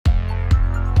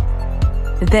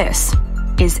This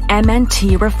is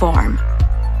MNT Reform,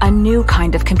 a new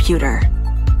kind of computer.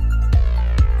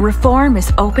 Reform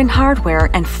is open hardware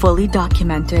and fully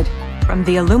documented, from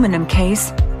the aluminum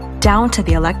case down to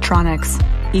the electronics.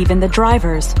 Even the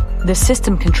drivers, the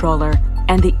system controller,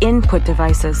 and the input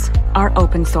devices are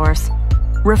open source.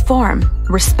 Reform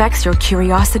respects your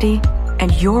curiosity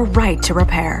and your right to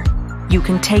repair. You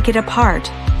can take it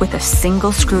apart with a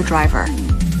single screwdriver,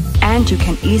 and you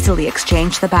can easily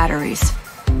exchange the batteries.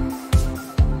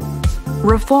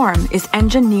 Reform is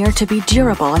engineered to be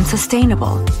durable and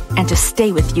sustainable, and to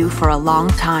stay with you for a long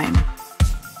time.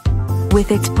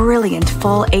 With its brilliant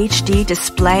full HD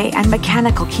display and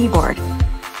mechanical keyboard,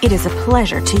 it is a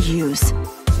pleasure to use.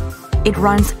 It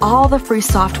runs all the free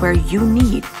software you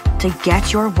need to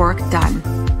get your work done.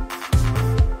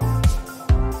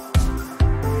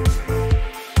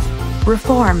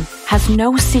 Reform has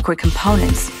no secret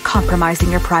components compromising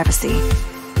your privacy.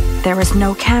 There is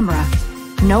no camera,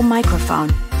 no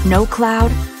microphone, no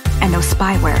cloud, and no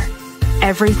spyware.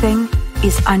 Everything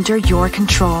is under your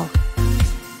control.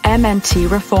 MNT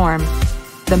Reform,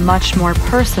 the much more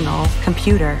personal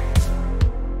computer.